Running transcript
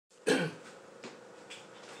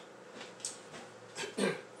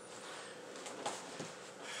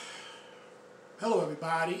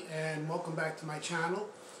everybody, and welcome back to my channel.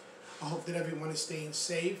 I hope that everyone is staying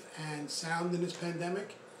safe and sound in this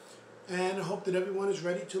pandemic, and I hope that everyone is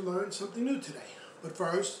ready to learn something new today. But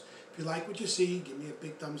first, if you like what you see, give me a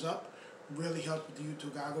big thumbs up. It really helps with the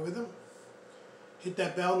YouTube algorithm. Hit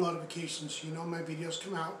that bell notification so you know my videos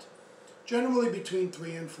come out, generally between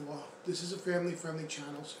 3 and 4. This is a family-friendly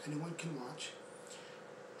channel, so anyone can watch.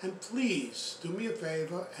 And please do me a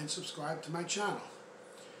favor and subscribe to my channel.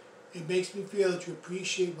 It makes me feel that you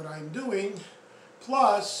appreciate what I'm doing.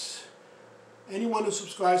 Plus, anyone who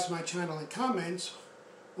subscribes to my channel and comments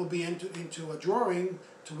will be entered into a drawing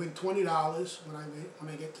to win $20 when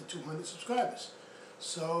I get to 200 subscribers.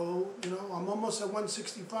 So, you know, I'm almost at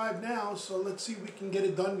 165 now, so let's see if we can get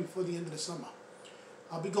it done before the end of the summer.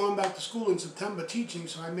 I'll be going back to school in September teaching,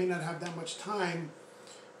 so I may not have that much time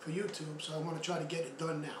for YouTube, so I want to try to get it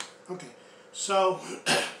done now. Okay, so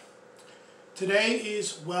today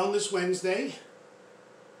is Wellness Wednesday,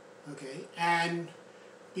 okay, and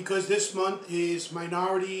because this month is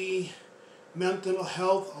Minority Mental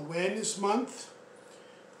Health Awareness Month,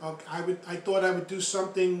 I thought I would do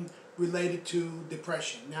something related to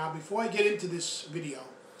depression. Now, before I get into this video,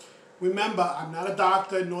 remember, I'm not a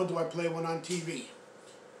doctor, nor do I play one on TV.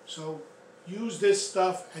 So use this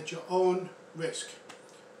stuff at your own risk.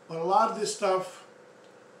 But a lot of this stuff,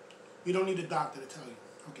 you don't need a doctor to tell you.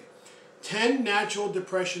 Okay. 10 natural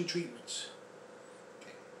depression treatments.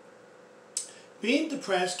 Okay. Being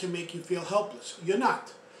depressed can make you feel helpless. You're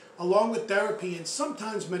not. Along with therapy and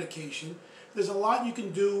sometimes medication, there's a lot you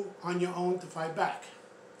can do on your own to fight back.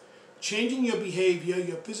 Changing your behavior,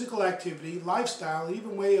 your physical activity, lifestyle, and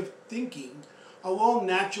even way of thinking are all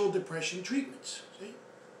natural depression treatments. See?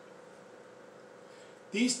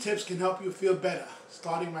 These tips can help you feel better,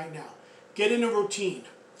 starting right now. Get in a routine.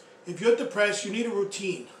 If you're depressed, you need a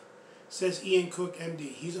routine, says Ian Cook,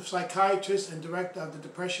 MD. He's a psychiatrist and director of the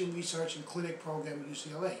Depression Research and Clinic Program at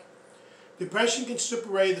UCLA. Depression can strip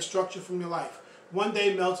away the structure from your life. One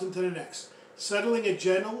day melts into the next. Settling a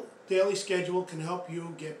gentle daily schedule can help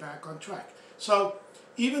you get back on track. So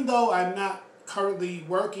even though I'm not currently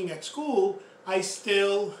working at school, I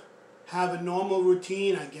still have a normal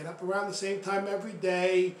routine. I get up around the same time every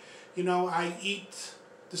day. You know, I eat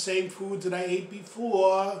the same foods that I ate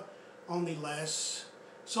before, only less.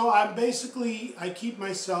 So I keep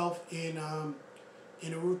myself in a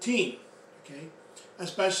routine, okay?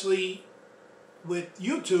 Especially with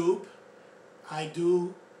YouTube, I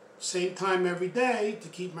do same time every day to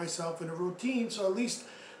keep myself in a routine, so at least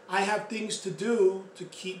I have things to do to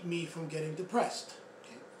keep me from getting depressed.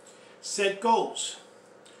 Okay? Set goals.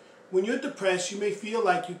 When you're depressed, you may feel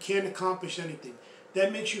like you can't accomplish anything.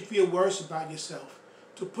 That makes you feel worse about yourself.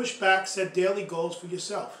 To push back, set daily goals for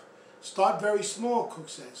yourself. Start very small, Cook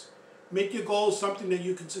says. Make your goals something that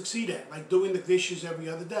you can succeed at, like doing the dishes every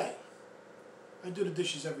other day. I do the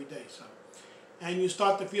dishes every day, so. And you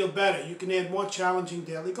start to feel better. You can add more challenging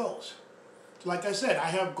daily goals. So like I said, I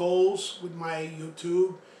have goals with my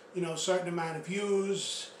YouTube, you know, certain amount of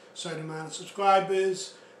views, certain amount of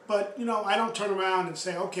subscribers. But, you know, I don't turn around and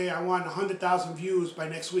say, okay, I want 100,000 views by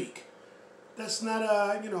next week. That's not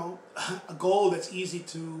a, you know, a goal that's easy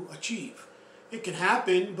to achieve. It can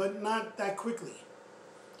happen, but not that quickly.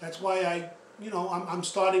 That's why I'm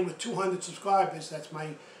starting with 200 subscribers. That's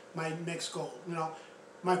my next goal, you know.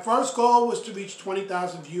 My first goal was to reach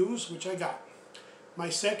 20,000 views, which I got. My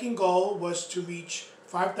second goal was to reach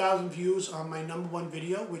 5,000 views on my #1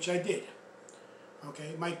 video, which I did.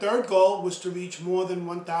 Okay. My third goal was to reach more than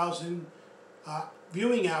 1,000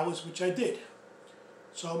 viewing hours, which I did.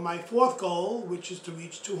 So my fourth goal, which is to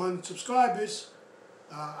reach 200 subscribers,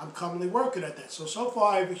 I'm currently working at that. So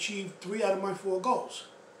far I've achieved 3 out of my 4 goals.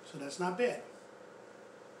 So that's not bad.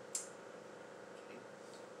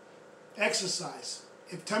 Exercise.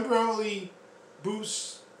 It temporarily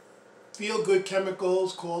boosts feel-good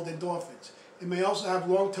chemicals called endorphins. It may also have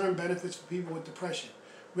long-term benefits for people with depression.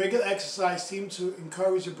 Regular exercise seems to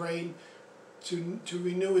encourage the brain to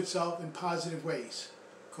renew itself in positive ways,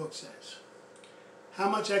 Cook says. How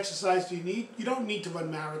much exercise do you need? You don't need to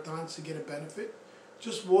run marathons to get a benefit.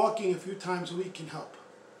 Just walking a few times a week can help.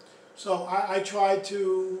 So I try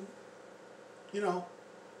to, you know,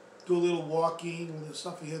 do a little walking, a little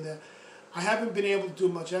stuff here and there. I haven't been able to do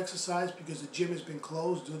much exercise because the gym has been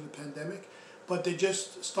closed due to the pandemic, but they're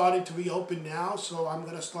just starting to reopen now, so I'm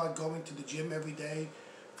going to start going to the gym every day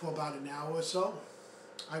for about an hour or so.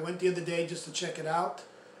 I went the other day just to check it out.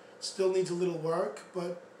 Still needs a little work,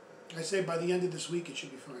 but I say by the end of this week it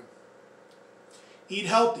should be fine. Eat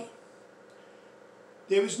healthy.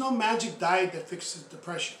 There is no magic diet that fixes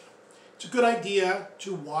depression. It's a good idea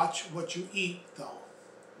to watch what you eat, though.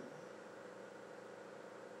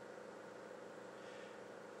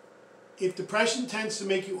 If depression tends to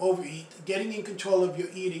make you overeat, getting in control of your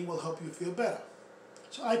eating will help you feel better.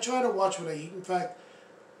 So I try to watch what I eat. In fact,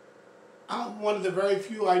 I'm one of the very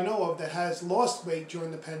few I know of that has lost weight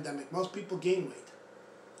during the pandemic. Most people gain weight.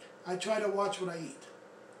 I try to watch what I eat.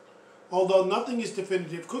 Although nothing is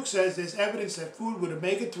definitive, Cook says there's evidence that food with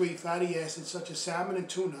omega-3 fatty acids such as salmon and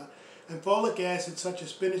tuna and folic acid such as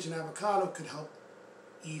spinach and avocado could help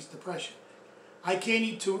ease depression. I can't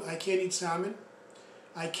eat salmon.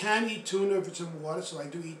 I can eat tuna if it's in water, so I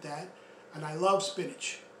do eat that. And I love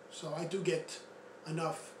spinach, so I do get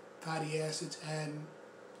enough fatty acids and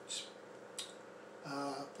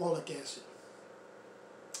folic acid.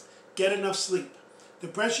 Get enough sleep.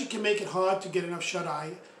 Depression can make it hard to get enough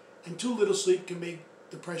shut-eye, and too little sleep can make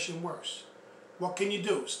depression worse. What can you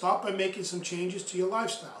do? Start by making some changes to your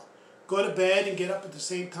lifestyle. Go to bed and get up at the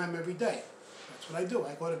same time every day. That's what I do.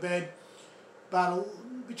 I go to bed about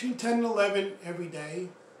between 10 and 11 every day,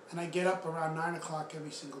 and I get up around 9 o'clock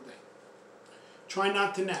every single day. Try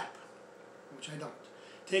not to nap, which I don't.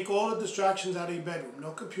 Take all the distractions out of your bedroom.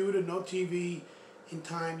 No computer, no TV. In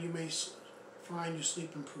time, you may find your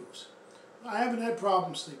sleep improves. I haven't had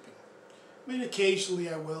problems sleeping. I mean, occasionally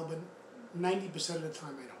I will, but 90% of the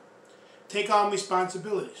time I don't. Take on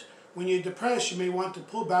responsibilities. When you're depressed, you may want to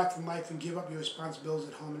pull back from life and give up your responsibilities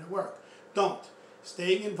at home and at work. Don't.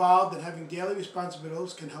 Staying involved and having daily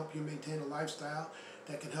responsibilities can help you maintain a lifestyle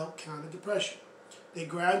that can help counter depression. They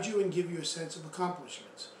ground you and give you a sense of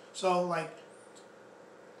accomplishments. So, like,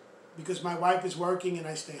 because my wife is working and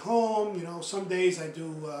I stay home, you know, some days I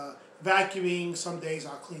do vacuuming, some days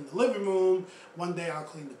I'll clean the living room, one day I'll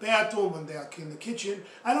clean the bathroom, one day I'll clean the kitchen.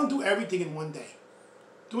 I don't do everything in one day.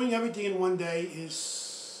 Doing everything in one day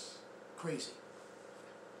is crazy.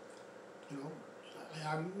 You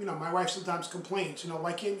know, my wife sometimes complains, you know,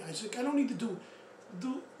 why can't, I said, I don't need to do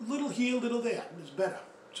little here, little there. It's better.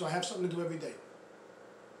 So I have something to do every day.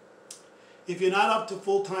 If you're not up to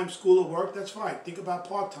full-time school or work, that's fine. Think about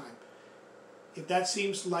part-time. If that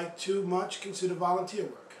seems like too much, consider volunteer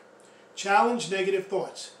work. Challenge negative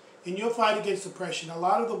thoughts. In your fight against depression, a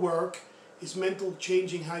lot of the work is mental,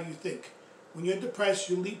 changing how you think. When you're depressed,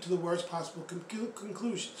 you leap to the worst possible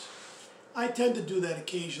conclusions. I tend to do that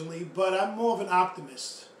occasionally, but I'm more of an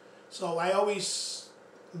optimist. So I always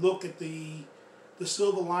look at the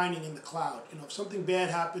silver lining in the cloud. You know, if something bad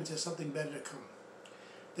happens, there's something better to come.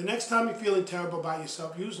 The next time you're feeling terrible about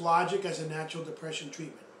yourself, use logic as a natural depression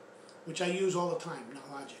treatment, which I use all the time, not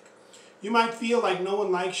logic. You might feel like no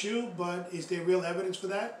one likes you, but is there real evidence for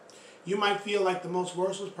that? You might feel like the most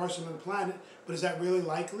worthless person on the planet, but is that really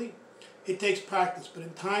likely? It takes practice, but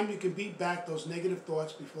in time you can beat back those negative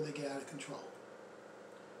thoughts before they get out of control.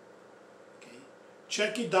 Okay.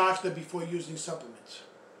 Check your doctor before using supplements.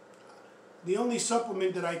 The only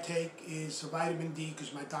supplement that I take is vitamin D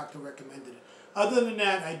because my doctor recommended it. Other than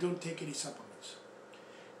that, I don't take any supplements.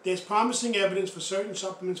 There's promising evidence for certain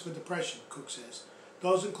supplements for depression, Cook says.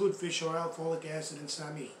 Those include fish oil, folic acid, and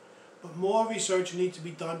SAMe. But more research needs to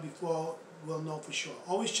be done before we'll know for sure.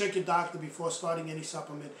 Always check your doctor before starting any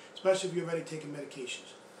supplement, especially if you're already taking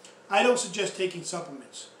medications. I don't suggest taking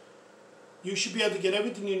supplements. You should be able to get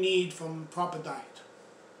everything you need from proper diet.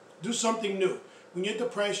 Do something new. When you're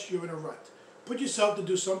depressed, you're in a rut. Put yourself to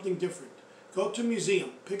do something different. Go to a museum,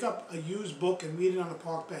 pick up a used book and read it on a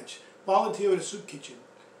park bench. Volunteer at a soup kitchen.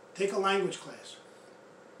 Take a language class.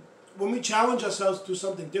 When we challenge ourselves to do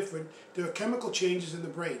something different, there are chemical changes in the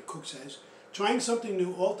brain, Cook says. Trying something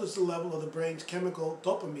new alters the level of the brain's chemical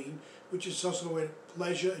dopamine, which is associated with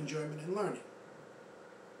pleasure, enjoyment, and learning.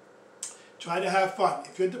 Try to have fun.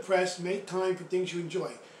 If you're depressed, make time for things you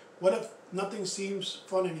enjoy. What if nothing seems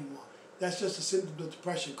fun anymore? That's just a symptom of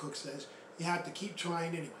depression, Cook says. You have to keep trying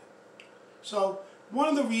anyway. So, one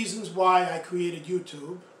of the reasons why I created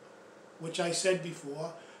YouTube, which I said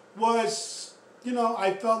before, was, you know,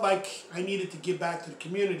 I felt like I needed to give back to the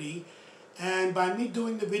community. And by me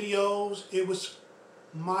doing the videos, it was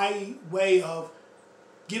my way of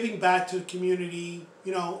giving back to the community,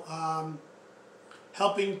 you know,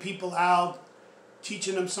 helping people out,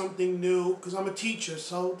 teaching them something new, because I'm a teacher,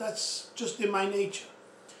 so that's just in my nature.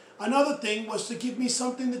 Another thing was to give me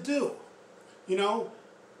something to do. You know,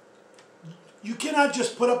 you cannot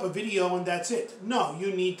just put up a video and that's it. No,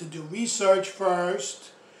 you need to do research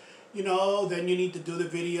first, you know, then you need to do the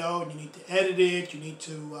video and you need to edit it, you need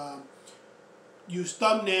to use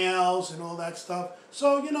thumbnails and all that stuff.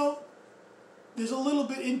 So, you know, there's a little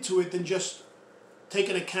bit into it than just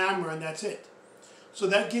taking a camera and that's it. So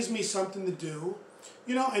that gives me something to do,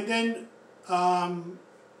 you know, and then,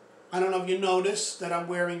 I don't know if you noticed that I'm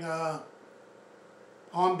wearing a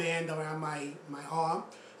armband around my arm.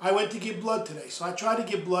 I went to give blood today. So I try to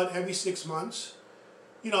give blood every 6 months,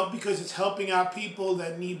 you know, because it's helping out people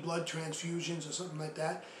that need blood transfusions or something like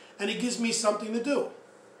that. And it gives me something to do.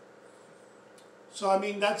 So, I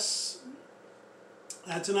mean, that's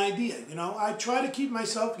an idea, you know. I try to keep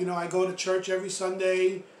myself, you know, I go to church every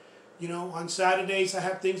Sunday. You know, on Saturdays I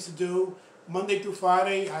have things to do. Monday through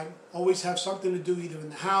Friday I always have something to do either in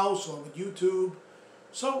the house or with YouTube.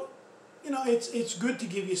 So, you know, it's good to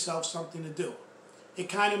give yourself something to do. It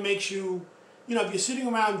kind of makes you, you know, if you're sitting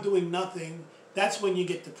around doing nothing, that's when you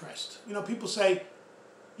get depressed. You know, people say,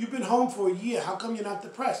 you've been home for a year, how come you're not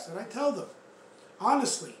depressed? And I tell them,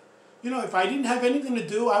 honestly, you know, if I didn't have anything to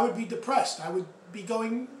do, I would be depressed. I would be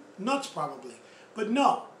going nuts probably. But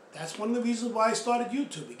no, that's one of the reasons why I started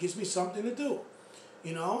YouTube. It gives me something to do,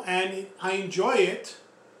 you know, and I enjoy it,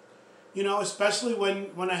 you know, especially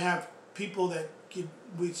when I have people that give,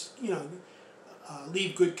 you know,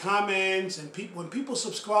 leave good comments, and when people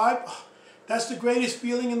subscribe, oh, that's the greatest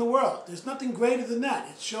feeling in the world. There's nothing greater than that.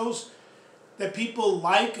 It shows that people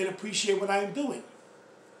like and appreciate what I'm doing.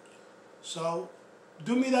 So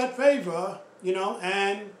do me that favor, you know,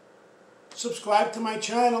 and subscribe to my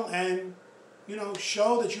channel and, you know,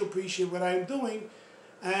 show that you appreciate what I'm doing.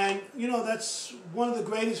 And, you know, that's one of the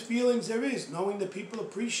greatest feelings there is, knowing that people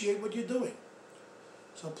appreciate what you're doing.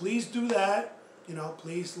 So please do that. You know,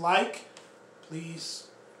 please like, please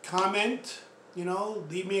comment, you know,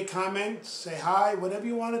 leave me a comment, say hi, whatever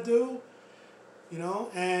you want to do, you know.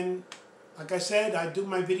 And like I said, I do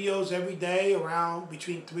my videos every day around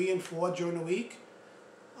between 3 and 4 during the week.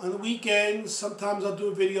 On the weekends, sometimes I'll do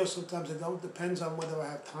a video, sometimes I don't. Depends on whether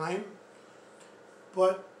I have time.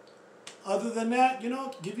 But other than that, you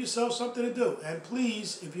know, give yourself something to do. And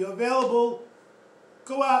please, if you're available,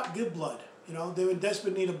 go out and give blood. You know, they're in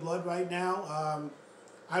desperate need of blood right now.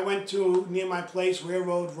 I went to, near my place,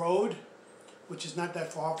 Railroad Road, which is not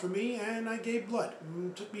that far from me, and I gave blood.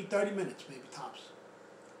 It took me 30 minutes, maybe tops.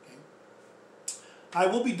 Okay. I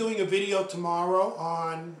will be doing a video tomorrow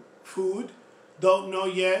on food. Don't know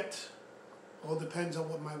yet. All depends on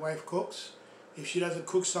what my wife cooks. If she doesn't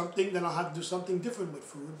cook something, then I'll have to do something different with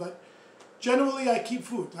food. But generally, I keep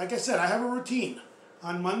food. Like I said, I have a routine.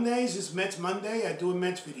 On Mondays, it's Mets Monday. I do a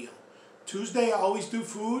Mets video. Tuesday, I always do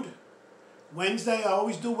food. Wednesday, I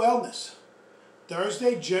always do wellness.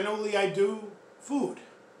 Thursday, generally, I do food.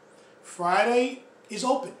 Friday is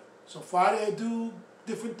open. So Friday, I do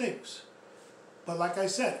different things. But like I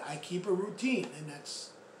said, I keep a routine. And that's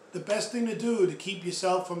the best thing to do to keep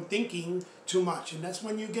yourself from thinking too much. And that's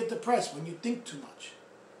when you get depressed, when you think too much.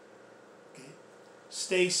 Okay?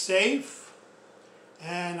 Stay safe,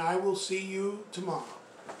 and I will see you tomorrow.